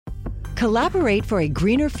Collaborate for a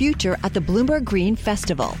greener future at the Bloomberg Green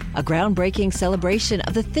Festival, a groundbreaking celebration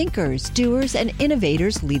of the thinkers, doers, and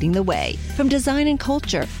innovators leading the way. From design and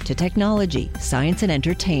culture to technology, science, and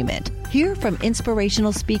entertainment. Hear from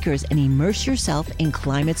inspirational speakers and immerse yourself in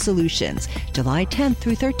climate solutions. July 10th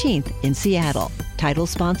through 13th in Seattle. Title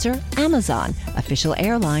sponsor, Amazon. Official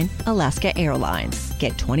airline, Alaska Airlines.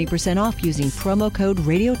 Get 20% off using promo code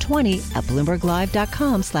radio20 at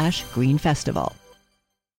BloombergLive.com/Green Festival.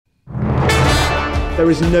 There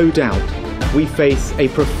is no doubt we face a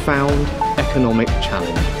profound economic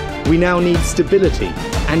challenge. We now need stability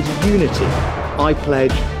and unity. I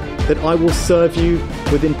pledge that I will serve you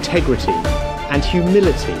with integrity and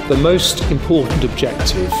humility. The most important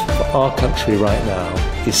objective for our country right now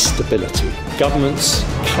is stability. Governments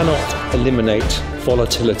cannot eliminate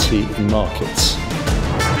volatility in markets.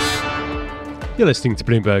 You're listening to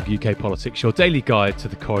Bloomberg UK Politics, your daily guide to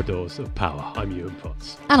the corridors of power. I'm Ewan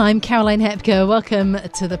Potts. And I'm Caroline Hepker. Welcome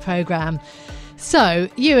to the programme. So,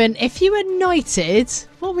 Ewan, if you were knighted,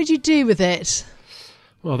 what would you do with it?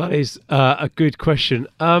 Well, that is a good question.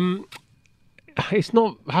 Hasn't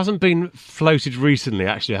been floated recently,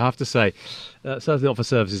 actually, I have to say. Certainly not for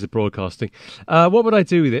services of broadcasting. What would I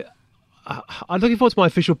do with it? I'm looking forward to my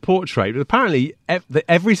official portrait. But apparently,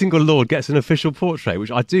 every single lord gets an official portrait,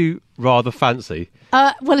 which I do rather fancy.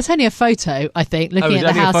 Well, it's only a photo, I think. Looking at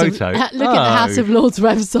the House of Lords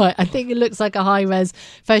website, I think it looks like a high-res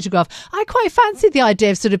photograph. I quite fancy the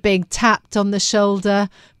idea of sort of being tapped on the shoulder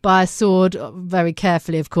by a sword, very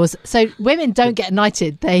carefully, of course. So women don't get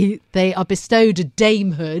knighted; they are bestowed a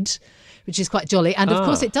damehood, which is quite jolly. And of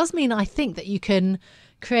course, it does mean, I think, that you can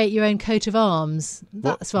create your own coat of arms.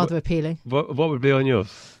 That's rather appealing. What would be on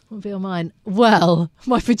yours? What would be on mine? Well,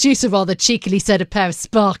 my producer rather cheekily said a pair of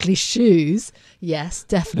sparkly shoes. Yes,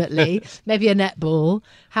 definitely. Maybe a netball.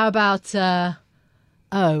 How about a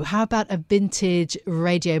vintage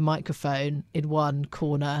radio microphone in one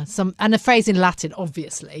corner? And a phrase in Latin,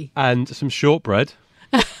 obviously. And some shortbread.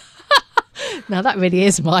 Now that really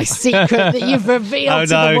is my secret that you've revealed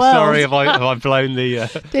to the world. Oh no, sorry if I've blown the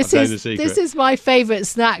secret. This is my favourite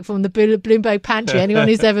snack from the Bloomberg pantry. Anyone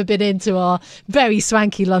who's ever been into our very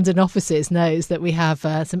swanky London offices knows that we have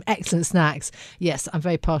some excellent snacks. Yes, I'm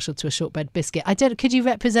very partial to a shortbread biscuit. Could you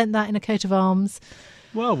represent that in a coat of arms?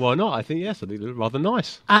 Well, why not? I think, yes, I think it looked rather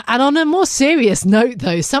nice. And on a more serious note,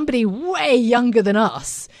 though, somebody way younger than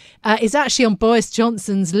us is actually on Boris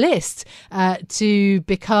Johnson's list to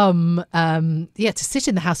become, to sit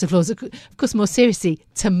in the House of Lords. Of course, more seriously,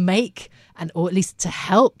 to make or at least to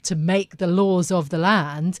help to make the laws of the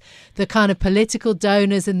land the kind of political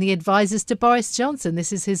donors and the advisors to Boris Johnson.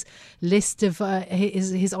 This is his list of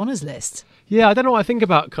his honours list. Yeah, I don't know what I think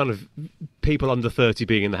about kind of people under 30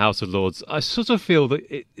 being in the House of Lords. I sort of feel that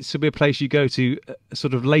it should be a place you go to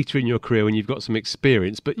sort of later in your career when you've got some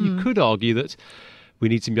experience. But you could argue that we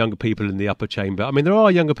need some younger people in the upper chamber. I mean, there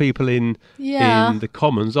are younger people in the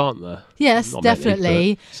Commons, aren't there? Yes, Not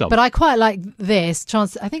definitely. Many, but I quite like this.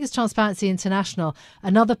 I think it's Transparency International.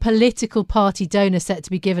 Another political party donor set to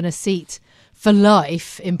be given a seat for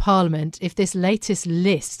life in Parliament if this latest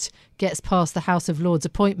list gets past the House of Lords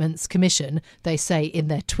Appointments Commission, they say in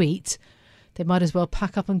their tweet. They might as well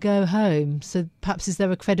pack up and go home. So perhaps is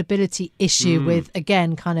there a credibility issue with,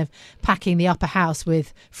 again, kind of packing the upper house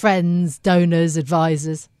with friends, donors,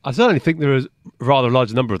 advisors? I certainly think there is a rather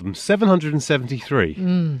large number of them,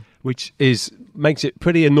 773, which makes it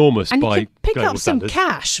pretty enormous and by you can pick up standards. Some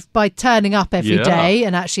cash by turning up every day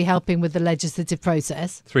and actually helping with the legislative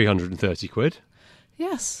process. 330 quid.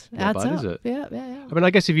 Yes, Not adds bad, up. is it? Yeah. I mean, I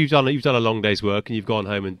guess if you've done a long day's work and you've gone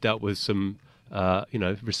home and dealt with some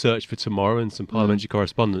research for tomorrow and some parliamentary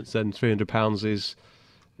correspondence, then £300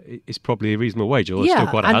 is probably a reasonable wage, or still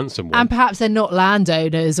quite a handsome one. And perhaps they're not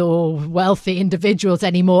landowners or wealthy individuals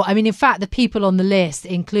anymore. I mean, in fact, the people on the list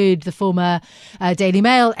include the former Daily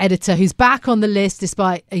Mail editor who's back on the list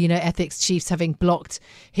despite, ethics chiefs having blocked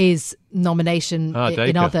his nomination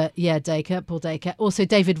in other... Yeah, Paul Dacre. Also,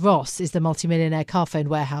 David Ross is the multimillionaire car phone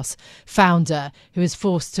warehouse founder who was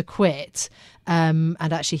forced to quit. And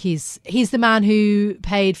actually, he's the man who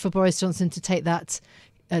paid for Boris Johnson to take that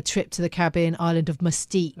trip to the Caribbean island of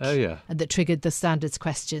Mustique. Oh, yeah. And that triggered the standards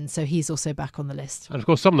question. So he's also back on the list. And of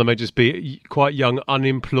course, some of them may just be quite young,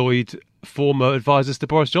 unemployed former advisors to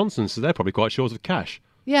Boris Johnson. So they're probably quite short of cash.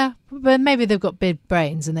 Yeah, but maybe they've got big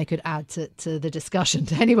brains and they could add to the discussion.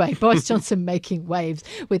 Anyway, Boris Johnson making waves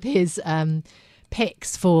with his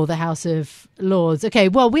picks for the House of Lords. Okay,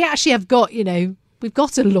 well, we actually have got, We've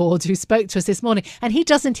got a Lord who spoke to us this morning, and he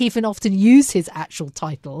doesn't even often use his actual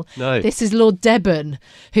title. No. This is Lord Debon,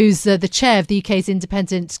 who's the chair of the UK's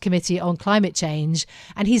Independent Committee on Climate Change.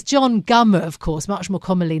 And he's John Gummer, of course, much more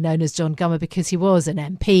commonly known as John Gummer because he was an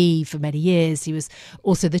MP for many years. He was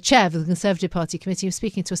also the chair of the Conservative Party Committee. He was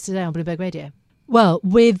speaking to us today on Bloomberg Radio. Well,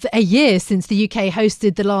 with a year since the UK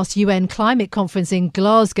hosted the last UN climate conference in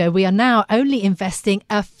Glasgow, we are now only investing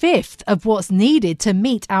a fifth of what's needed to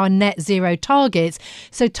meet our net zero targets.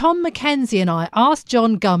 So Tom Mackenzie and I asked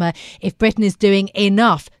John Gummer if Britain is doing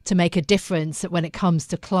enough to make a difference when it comes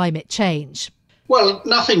to climate change. Well,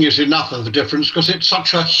 nothing is enough of a difference because it's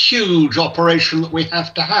such a huge operation that we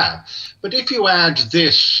have to have. But if you add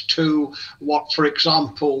this to what, for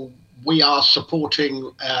example, we are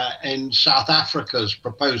supporting in South Africa's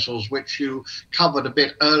proposals, which you covered a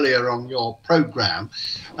bit earlier on your programme,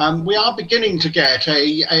 we are beginning to get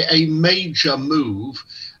a major move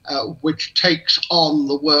which takes on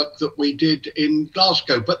the work that we did in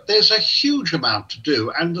Glasgow. But there's a huge amount to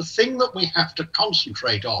do. And the thing that we have to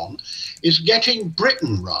concentrate on is getting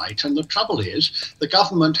Britain right. And the trouble is the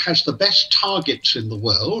government has the best targets in the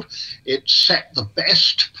world. It's set the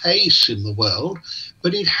best pace in the world,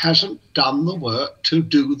 but it hasn't done the work to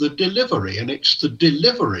do the delivery. And it's the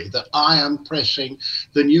delivery that I am pressing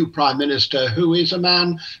the new Prime Minister, who is a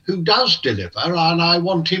man who does deliver, and I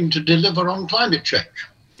want him to deliver on climate change.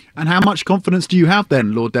 And how much confidence do you have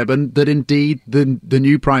then, Lord Debon, that indeed the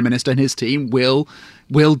new Prime Minister and his team will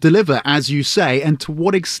deliver, as you say? And to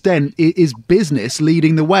what extent is business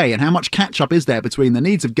leading the way? And how much catch-up is there between the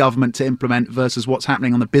needs of government to implement versus what's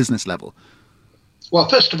happening on the business level? Well,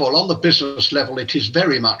 first of all, on the business level, it is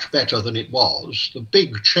very much better than it was. The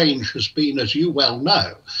big change has been, as you well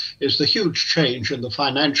know, is the huge change in the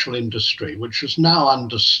financial industry, which has now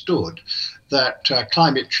understood that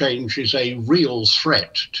climate change is a real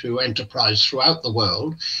threat to enterprise throughout the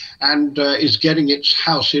world and is getting its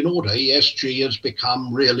house in order. ESG has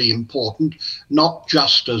become really important, not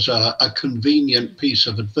just as a convenient piece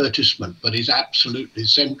of advertisement, but is absolutely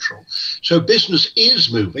central. So business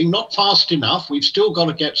is moving, not fast enough. We've still got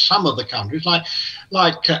to get some of the countries, like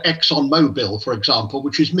ExxonMobil, for example,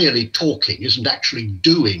 which is merely talking, isn't actually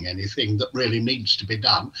doing anything that really needs to be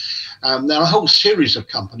done. There are a whole series of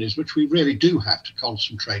companies which we really do have to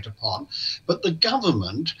concentrate upon. But the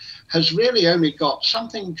government has really only got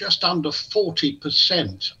something just under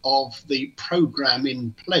 40% of the programme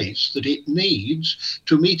in place that it needs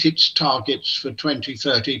to meet its targets for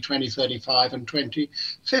 2030, 2035 and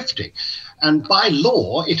 2050. And by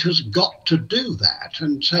law, it has got to do that.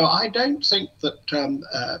 And so I don't think that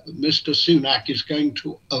Mr. Sunak is going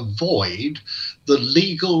to avoid the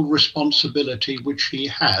legal responsibility which he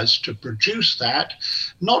has to produce that,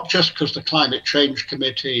 not just because the Climate Change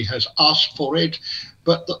Committee has asked for it,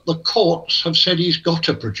 but that the courts have said he's got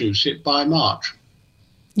to produce it by March.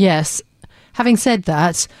 Yes. Having said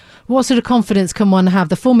that, what sort of confidence can one have?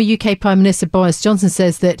 The former UK Prime Minister Boris Johnson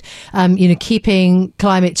says that, keeping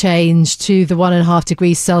climate change to the 1.5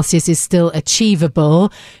 degrees Celsius is still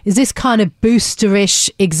achievable. Is this kind of boosterish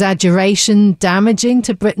exaggeration damaging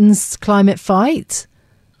to Britain's climate fight?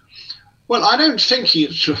 Well, I don't think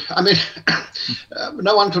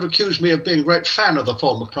no one could accuse me of being a great fan of the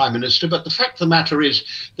former Prime Minister, but the fact of the matter is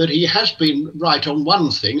that he has been right on one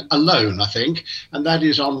thing alone, I think, and that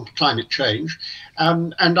is on climate change.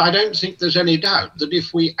 And I don't think there's any doubt that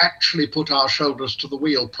if we actually put our shoulders to the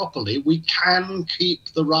wheel properly, we can keep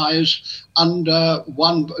the rise down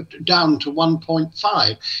to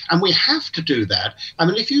 1.5. And we have to do that. I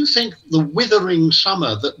mean, if you think the withering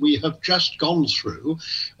summer that we have just gone through,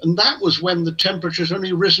 and that was when the temperature's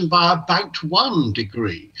only risen by about 1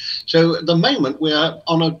 degree. So at the moment we're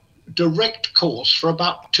on a direct course for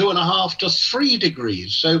about 2.5 to 3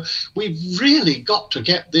 degrees. So we've really got to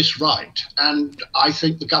get this right. And I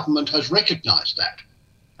think the government has recognised that.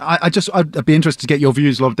 I'd be interested to get your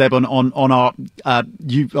views, Lord Deb, on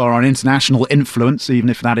our international influence, even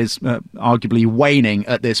if that is arguably waning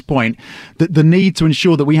at this point. The need to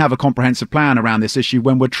ensure that we have a comprehensive plan around this issue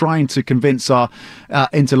when we're trying to convince our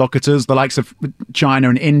interlocutors, the likes of China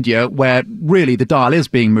and India, where really the dial is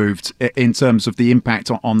being moved in terms of the impact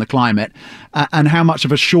on the climate, and how much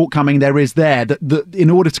of a shortcoming there is there. That in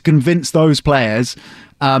order to convince those players,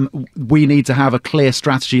 we need to have a clear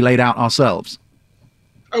strategy laid out ourselves.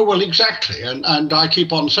 Oh, well, exactly. And I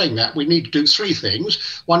keep on saying that. We need to do 3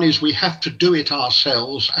 things. One is we have to do it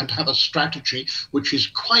ourselves and have a strategy which is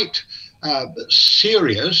quite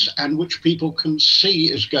serious and which people can see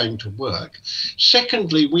is going to work.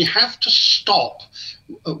 Secondly, we have to stop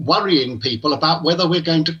worrying people about whether we're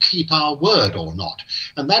going to keep our word or not.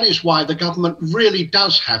 And that is why the government really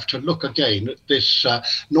does have to look again at this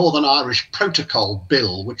Northern Irish Protocol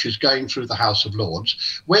bill, which is going through the House of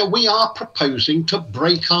Lords, where we are proposing to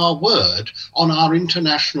break our word on our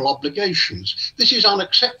international obligations. This is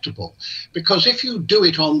unacceptable, because if you do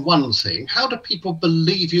it on one thing, how do people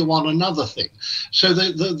believe you on another thing? So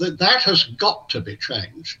that has got to be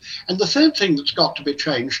changed. And the third thing that's got to be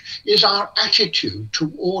changed is our attitude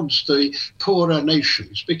towards the poorer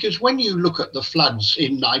nations. Because when you look at the floods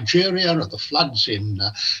in Nigeria or the floods in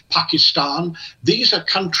Pakistan, these are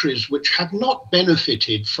countries which have not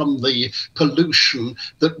benefited from the pollution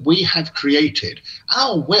that we have created.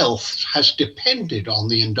 Our wealth has depended on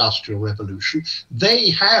the Industrial Revolution. They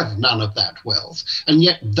have none of that wealth, and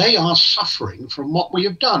yet they are suffering from what we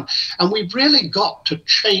have done. And we've really got to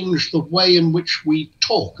change the way in which we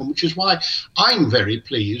talk, and which is why I'm very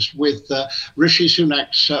pleased with Rishi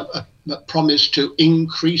Sunak's promise to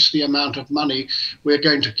increase the amount of money we're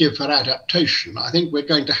going to give for adaptation. I think we're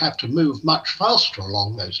going to have to move much faster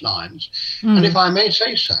along those lines. And if I may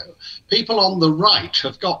say so, people on the right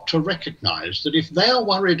have got to recognise that if they're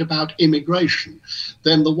worried about immigration,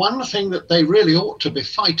 then the one thing that they really ought to be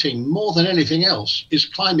fighting more than anything else is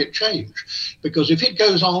climate change. Because if it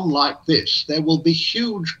goes on like this, there will be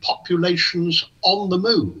huge populations on the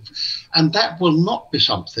move. And that will not be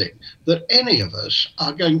something that any of us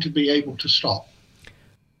are going to be able to stop.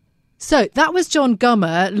 So that was John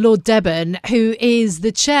Gummer, Lord Debon, who is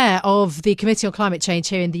the chair of the Committee on Climate Change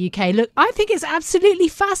here in the UK. Look, I think it's absolutely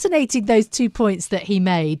fascinating, those 2 points that he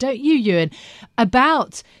made, don't you, Ewan,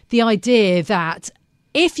 about the idea that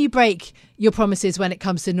if you break your promises when it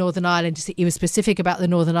comes to Northern Ireland, he was specific about the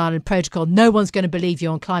Northern Ireland Protocol, no one's going to believe you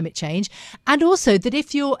on climate change. And also that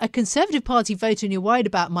if you're a Conservative Party voter and you're worried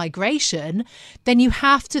about migration, then you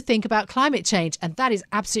have to think about climate change. And that is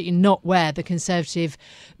absolutely not where the Conservative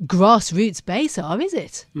grassroots base are, is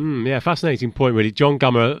it? Yeah, fascinating point, really. John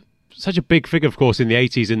Gummer, such a big figure, of course, in the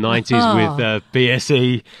 80s and 90s with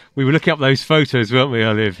BSE. We were looking up those photos, weren't we,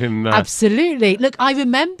 earlier, of him? Absolutely. Look, I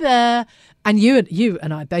remember... And you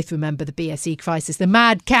and I both remember the BSE crisis, the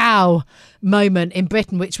mad cow moment in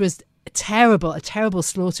Britain, which was a terrible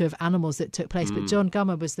slaughter of animals that took place. But John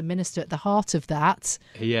Gummer was the minister at the heart of that.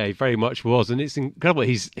 Yeah, he very much was. And it's incredible.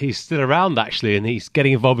 He's still around, actually, and he's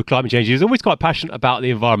getting involved with climate change. He was always quite passionate about the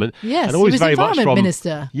environment. Yes, and always he was very environment much from,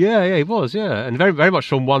 minister. Yeah, he was, yeah. And very, very much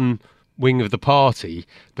from one wing of the party.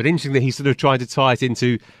 But interesting that he's sort of trying to tie it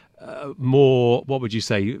into... more, what would you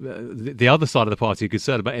say, the other side of the party are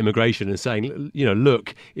concerned about immigration and saying, you know,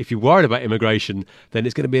 look, if you're worried about immigration, then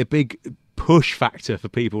it's going to be a big push factor for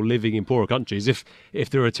people living in poorer countries if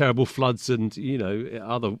there are terrible floods and, you know,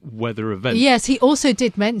 other weather events. Yes, he also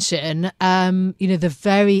did mention, the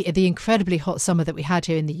incredibly hot summer that we had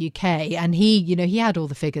here in the UK. And he had all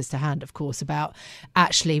the figures to hand, of course, about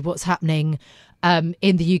actually what's happening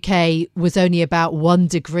in the UK was only about 1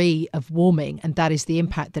 degree of warming, and that is the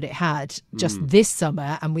impact that it had just this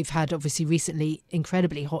summer. And we've had obviously recently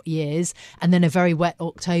incredibly hot years and then a very wet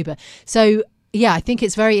October. So yeah, I think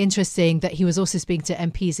it's very interesting that he was also speaking to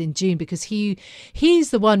MPs in June, because he's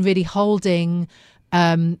the one really holding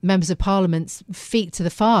members of Parliament's feet to the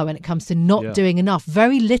fire when it comes to not doing enough.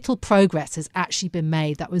 Very little progress has actually been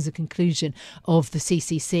made. That was the conclusion of the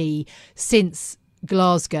CCC since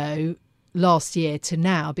Glasgow last year to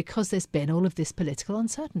now, because there's been all of this political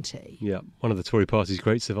uncertainty. Yeah, one of the Tory party's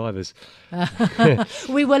great survivors.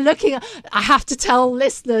 We were looking at, I have to tell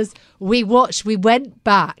listeners, we went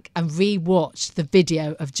back and re-watched the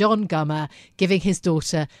video of John Gummer giving his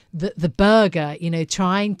daughter the burger,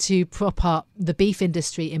 trying to prop up the beef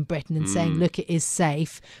industry in Britain and saying, look, it is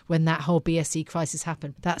safe, when that whole BSE crisis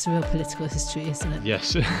happened. That's real political history, isn't it?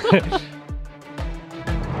 Yes.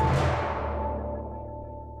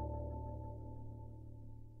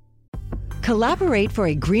 Collaborate for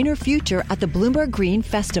a greener future at the Bloomberg Green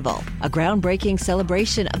Festival, a groundbreaking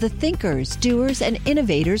celebration of the thinkers, doers, and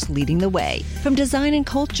innovators leading the way. From design and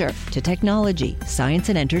culture to technology, science,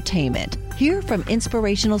 and entertainment. Hear from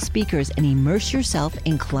inspirational speakers and immerse yourself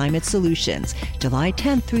in climate solutions. July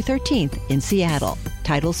 10th through 13th in Seattle.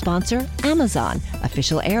 Title sponsor, Amazon.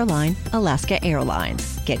 Official airline, Alaska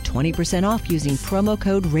Airlines. Get 20% off using promo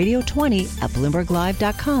code radio20 at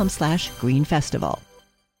BloombergLive.com/Green Festival.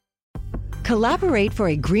 Collaborate for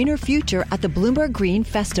a greener future at the Bloomberg Green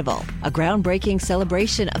Festival, a groundbreaking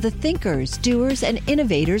celebration of the thinkers, doers, and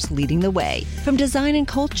innovators leading the way. From design and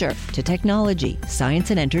culture to technology,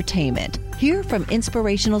 science, and entertainment. Hear from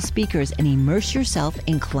inspirational speakers and immerse yourself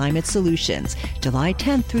in climate solutions. July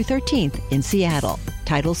 10th through 13th in Seattle.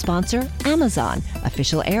 Title sponsor, Amazon.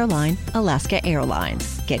 Official airline, Alaska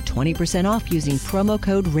Airlines. Get 20% off using promo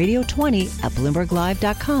code radio20 at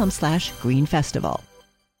bloomberglive.com/Green Festival.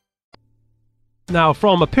 Now,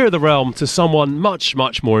 from a peer of the realm to someone much,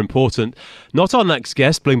 much more important. Not our next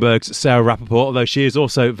guest, Bloomberg's Sarah Rappaport, although she is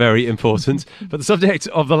also very important, but the subject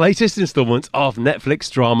of the latest instalment of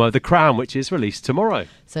Netflix drama The Crown, which is released tomorrow.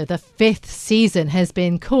 So the 5th season has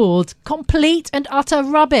been called Complete and Utter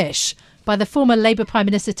Rubbish by the former Labour Prime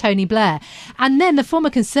Minister Tony Blair. And then the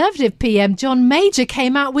former Conservative PM John Major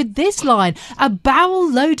came out with this line: a barrel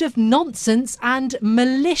load of nonsense and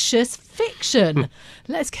malicious fiction.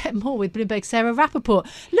 Let's get more with Bloomberg's Sarah Rappaport.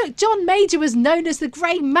 Look, John Major was known as the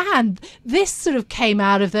Grey Man. This sort of came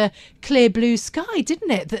out of the clear blue sky,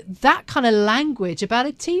 didn't it? That kind of language about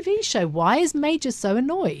a TV show. Why is Major so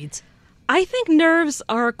annoyed? I think nerves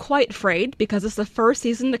are quite frayed because it's the first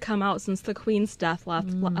season to come out since the Queen's death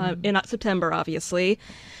in September, obviously.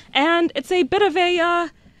 And it's a bit of a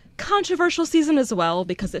controversial season as well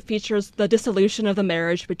because it features the dissolution of the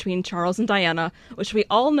marriage between Charles and Diana, which we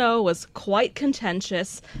all know was quite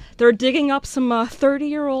contentious. They're digging up some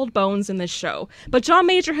 30-year-old bones in this show. But John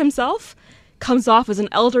Major himself comes off as an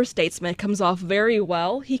elder statesman, comes off very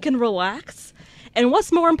well. He can relax. And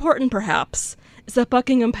what's more important, perhaps, is that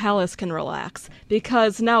Buckingham Palace can relax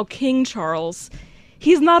because now King Charles,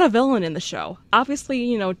 he's not a villain in the show.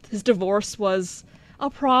 Obviously, his divorce was a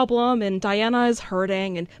problem and Diana is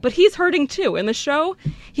hurting, but he's hurting too. In the show,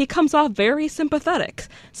 he comes off very sympathetic.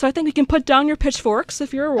 So I think we can put down your pitchforks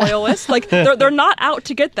if you're a royalist. Like, they're not out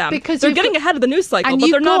to get them. Because they're getting ahead of the news cycle, but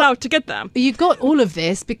they're not out to get them. You got all of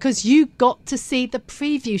this because you got to see the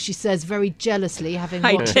preview, she says very jealously, having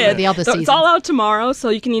watched the other season. It's all out tomorrow, so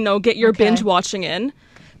you can, get your binge watching in.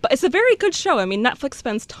 But it's a very good show. I mean, Netflix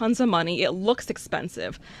spends tons of money. It looks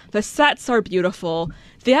expensive. The sets are beautiful.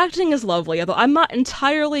 The acting is lovely, although I'm not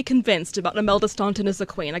entirely convinced about Imelda Staunton as the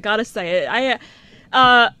Queen. I gotta say, I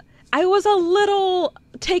was a little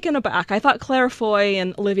taken aback. I thought Claire Foy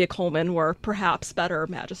and Olivia Colman were perhaps better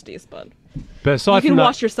majesties, but aside you can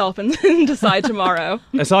watch yourself and decide tomorrow.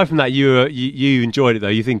 Aside from that, you enjoyed it though.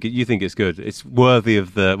 You think it's good. It's worthy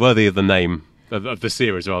of the name of the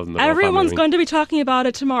series rather than the Everyone's going to be talking about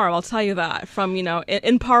it tomorrow, I'll tell you that, from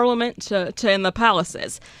in Parliament to in the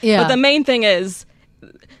palaces. But the main thing is,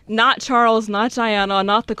 not Charles, not Diana,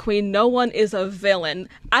 not the Queen. No one is a villain.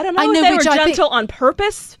 I don't know if they were gentle on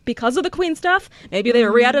purpose because of the Queen stuff. Maybe they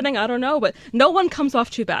were re-editing, I don't know, but no one comes off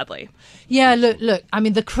too badly. Yeah, look, I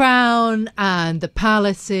mean, The Crown and the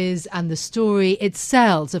palaces and the story, it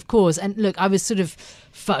sells, of course. And look, I was sort of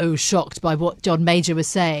faux shocked by what John Major was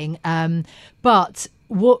saying. But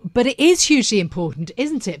it is hugely important,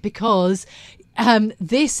 isn't it? Because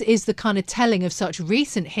this is the kind of telling of such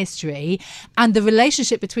recent history, and the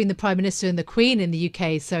relationship between the Prime Minister and the Queen in the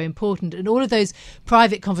UK is so important, and all of those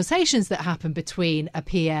private conversations that happen between a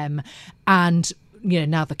PM and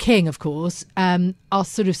now the King, of course, are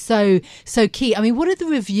sort of so key. I mean, what have the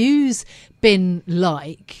reviews been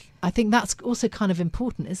like? I think that's also kind of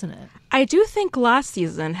important, isn't it? I do think last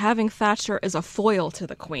season, having Thatcher as a foil to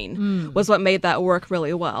the Queen was what made that work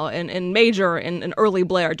really well. And Major and early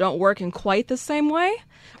Blair don't work in quite the same way.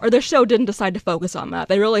 Or the show didn't decide to focus on that.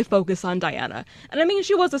 They really focus on Diana. And I mean,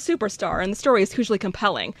 she was a superstar, and the story is hugely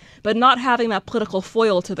compelling. But not having that political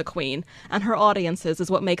foil to the Queen and her audiences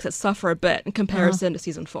is what makes it suffer a bit in comparison to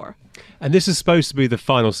season 4. And this is supposed to be the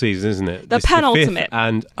final season, isn't it? The penultimate.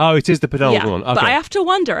 It is the penultimate one. Okay. But I have to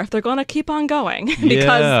wonder if they're going to keep on going.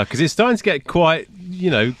 Because it's starting to get quite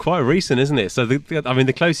recent, isn't it? So,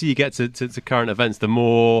 the closer you get to current events, the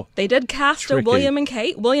more they did cast a William and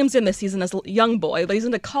Kate. William's in this season as a young boy, but he's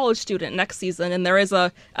in a college student next season, and there is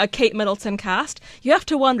a Kate Middleton cast. You have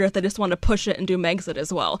to wonder if they just want to push it and do Megxit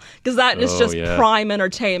as well, because that is just prime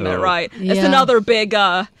entertainment, right? Yeah. It's another big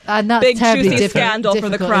juicy scandal for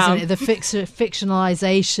the Crown. Isn't it? The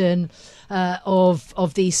fictionalization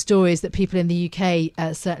of these stories that people in the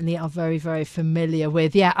UK certainly are very, very familiar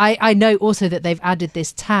with. Yeah, I know also that they've added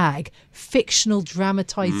this tag, fictional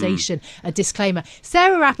dramatization, a disclaimer.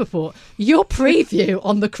 Sarah Rappaport, your preview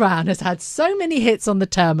on The Crown has had so many hits on the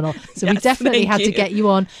terminal, so we definitely had to get you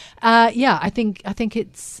on. I think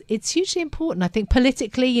it's hugely important. I think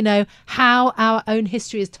politically, how our own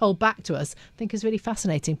history is told back to us, I think is really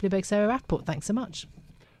fascinating. Bloomberg Sarah Rappaport, thanks so much.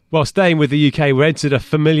 Well, staying with the UK, we entered a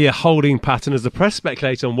familiar holding pattern as the press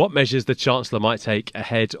speculate on what measures the Chancellor might take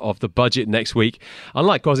ahead of the budget next week.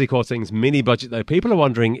 Unlike Kwasi Kwarteng's mini-budget, though, people are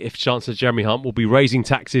wondering if Chancellor Jeremy Hunt will be raising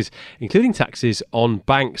taxes, including taxes on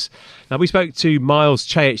banks. Now, we spoke to Miles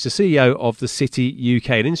Chayich, the CEO of the City UK,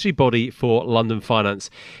 an industry body for London finance.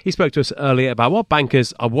 He spoke to us earlier about what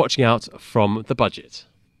bankers are watching out from the budget.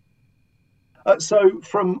 So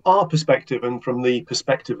from our perspective and from the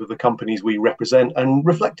perspective of the companies we represent, and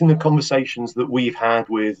reflecting the conversations that we've had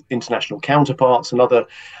with international counterparts and other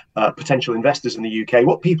potential investors in the UK,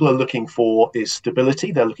 what people are looking for is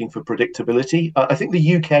stability. They're looking for predictability. I think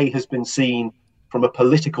the UK has been seen from a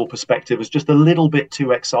political perspective as just a little bit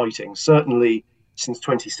too exciting, certainly since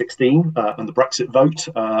 2016 and the Brexit vote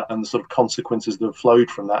and the sort of consequences that have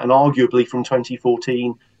flowed from that, and arguably from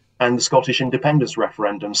 2014 and the Scottish independence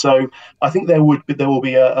referendum. So I think there will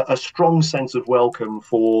be a strong sense of welcome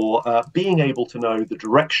for being able to know the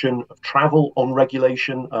direction of travel on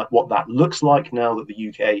regulation, what that looks like now that the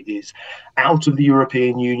UK is out of the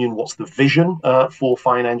European Union. What's the vision for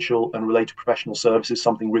financial and related professional services,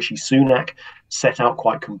 something Rishi Sunak set out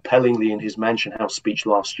quite compellingly in his Mansion House speech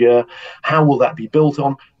last year. How will that be built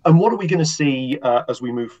on? And what are we going to see as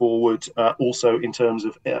we move forward, also in terms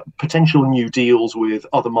of potential new deals with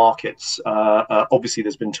other markets? Obviously,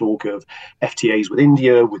 there's been talk of FTAs with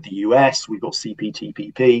India, with the US. We've got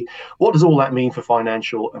CPTPP. What does all that mean for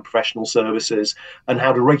financial and professional services? And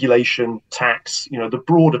how do regulation, tax, the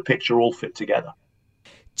broader picture all fit together?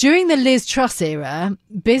 During the Liz Truss era,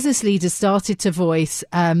 business leaders started to voice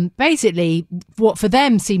basically what for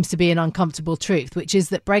them seems to be an uncomfortable truth, which is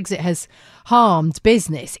that Brexit has harmed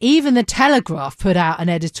business. Even the Telegraph put out an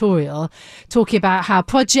editorial talking about how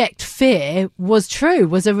Project Fear was true,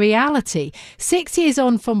 was a reality. 6 years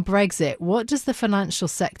on from Brexit, what does the financial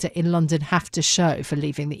sector in London have to show for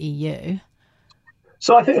leaving the EU?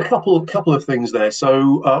 So I think a couple of things there.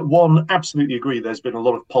 So one, absolutely agree. There's been a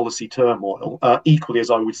lot of policy turmoil. Equally, as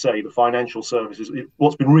I would say, the financial services,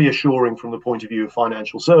 what's been reassuring from the point of view of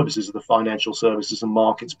financial services, is the Financial Services and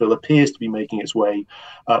Markets Bill appears to be making its way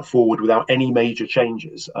forward without any major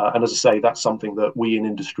changes. And as I say, that's something that we in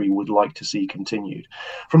industry would like to see continued.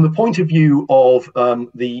 From the point of view of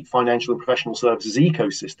the financial and professional services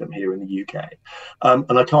ecosystem here in the UK,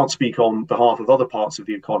 and I can't speak on behalf of other parts of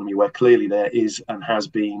the economy where clearly there is and has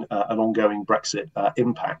been an ongoing Brexit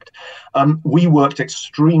impact. We worked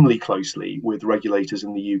extremely closely with regulators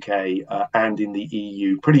in the UK and in the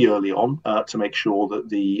EU pretty early on to make sure that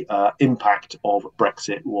the impact of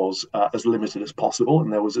Brexit was as limited as possible,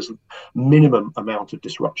 and there was this minimum amount of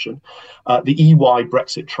disruption. The EY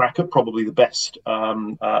Brexit tracker, probably the best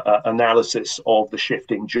analysis of the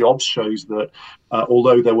shifting jobs, shows that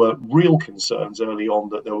although there were real concerns early on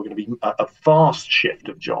that there were going to be a vast shift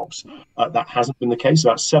of jobs, that hasn't been the case.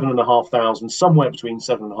 About 7,500, somewhere between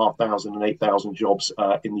 7,500 and 8,000 jobs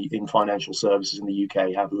in financial services in the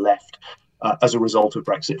UK have left as a result of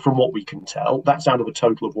Brexit, from what we can tell. That's out of a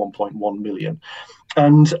total of 1.1 million.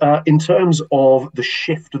 And in terms of the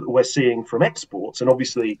shift that we're seeing from exports, and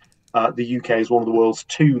obviously the UK is one of the world's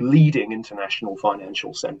two leading international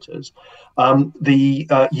financial centres. The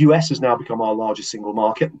US has now become our largest single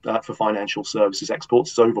market for financial services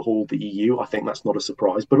exports. It's overhauled the EU. I think that's not a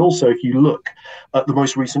surprise. But also, if you look at the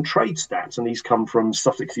most recent trade stats, and these come from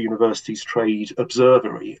Sussex University's Trade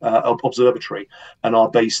Observatory and are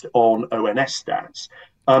based on ONS stats,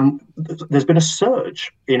 there's been a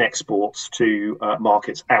surge in exports to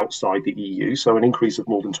markets outside the EU, so an increase of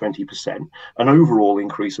more than 20%, an overall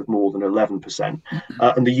increase of more than 11%.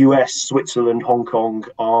 And the US, Switzerland, Hong Kong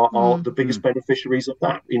are the biggest beneficiaries of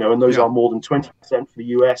that, and those are more than 20% for the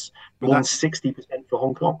US, more than 60% for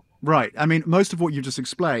Hong Kong. Right. I mean, most of what you've just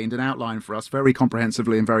explained and outlined for us very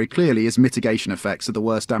comprehensively and very clearly is mitigation effects of the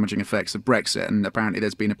worst damaging effects of Brexit. And apparently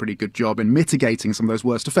there's been a pretty good job in mitigating some of those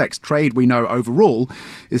worst effects. Trade, we know overall,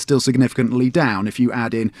 is still significantly down if you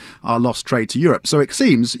add in our lost trade to Europe. So it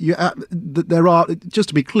seems that there are, just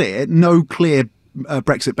to be clear, no clear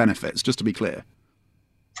Brexit benefits, just to be clear.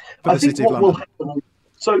 I think what will happen.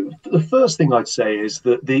 So the first thing I'd say is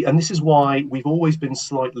that and this is why we've always been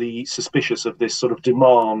slightly suspicious of this sort of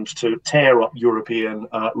demand to tear up European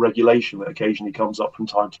regulation that occasionally comes up from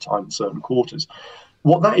time to time in certain quarters.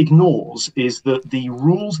 What that ignores is that the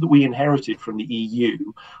rules that we inherited from the EU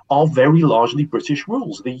are very largely British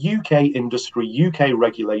rules. The UK industry, UK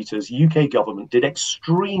regulators, UK government did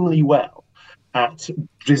extremely well at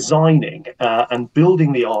designing and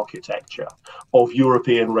building the architecture of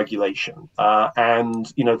European regulation.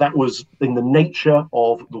 And, that was in the nature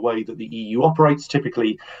of the way that the EU operates.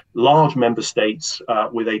 Typically, large member states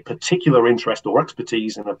with a particular interest or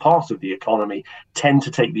expertise in a part of the economy tend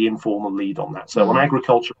to take the informal lead on that. So on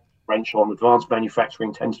agriculture, French, on advanced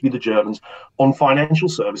manufacturing tends to be the Germans. On financial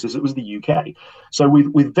services, it was the UK. So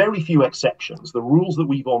with very few exceptions, the rules that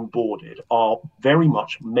we've onboarded are very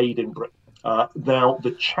much made in Britain. Now,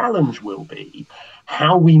 the challenge will be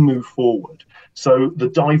how we move forward. So the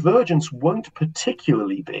divergence won't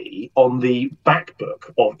particularly be on the back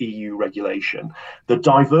book of EU regulation. The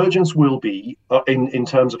divergence will be in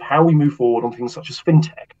terms of how we move forward on things such as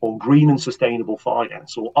fintech or green and sustainable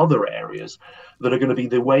finance or other areas that are going to be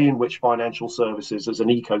the way in which financial services as an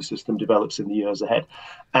ecosystem develops in the years ahead.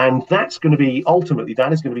 And that's going to be, ultimately,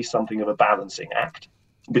 that is going to be something of a balancing act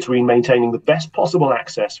between maintaining the best possible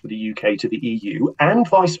access for the UK to the EU and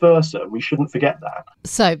vice versa. We shouldn't forget that.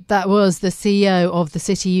 So that was the CEO of the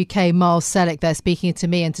City UK, Miles Selleck, there speaking to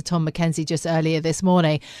me and to Tom Mackenzie just earlier this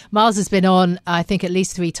morning. Miles has been on, I think, at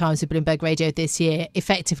least 3 times with Bloomberg Radio this year,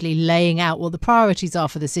 effectively laying out what the priorities are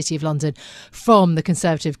for the City of London from the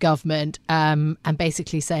Conservative government, and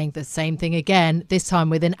basically saying the same thing again, this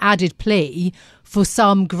time with an added plea for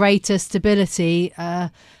some greater stability.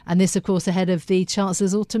 And this, of course, ahead of the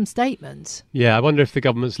Chancellor's autumn statement. Yeah, I wonder if the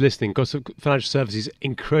government's listening, because financial services is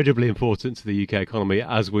incredibly important to the UK economy,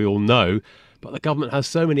 as we all know. But the government has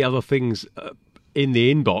so many other things in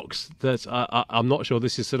the inbox that I'm not sure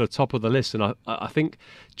this is sort of top of the list. And I think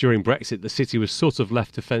during Brexit, the city was sort of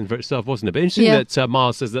left to fend for itself, wasn't it? But interesting that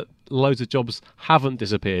Miles says that loads of jobs haven't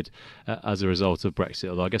disappeared as a result of Brexit.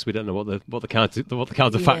 Although I guess we don't know what the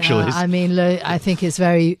counterfactual is. I mean, look, I think it's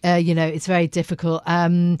very it's very difficult.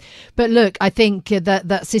 But look, I think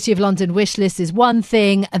that City of London wish list is one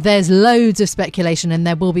thing. There's loads of speculation, and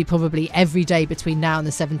there will be probably every day between now and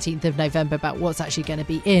the 17th of November about what's actually going to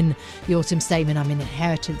be in the autumn statement. I mean,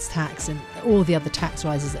 inheritance tax and all the other tax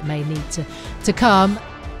rises that may need to come.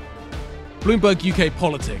 Bloomberg UK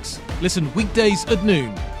Politics. Listen weekdays at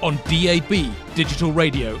noon on DAB Digital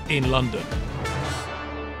Radio in London.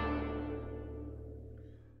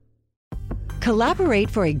 Collaborate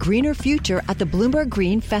for a greener future at the Bloomberg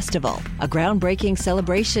Green Festival, a groundbreaking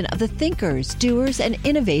celebration of the thinkers, doers, and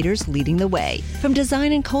innovators leading the way. From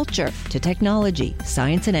design and culture to technology,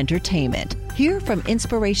 science, and entertainment. Hear from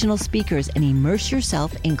inspirational speakers and immerse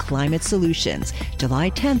yourself in climate solutions.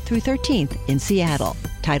 July 10th through 13th in Seattle.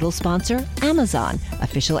 Title sponsor, Amazon.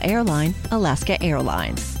 Official airline, Alaska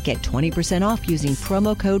Airlines. Get 20% off using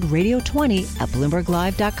promo code radio20 at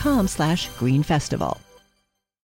bloomberglive.com/greenfestival.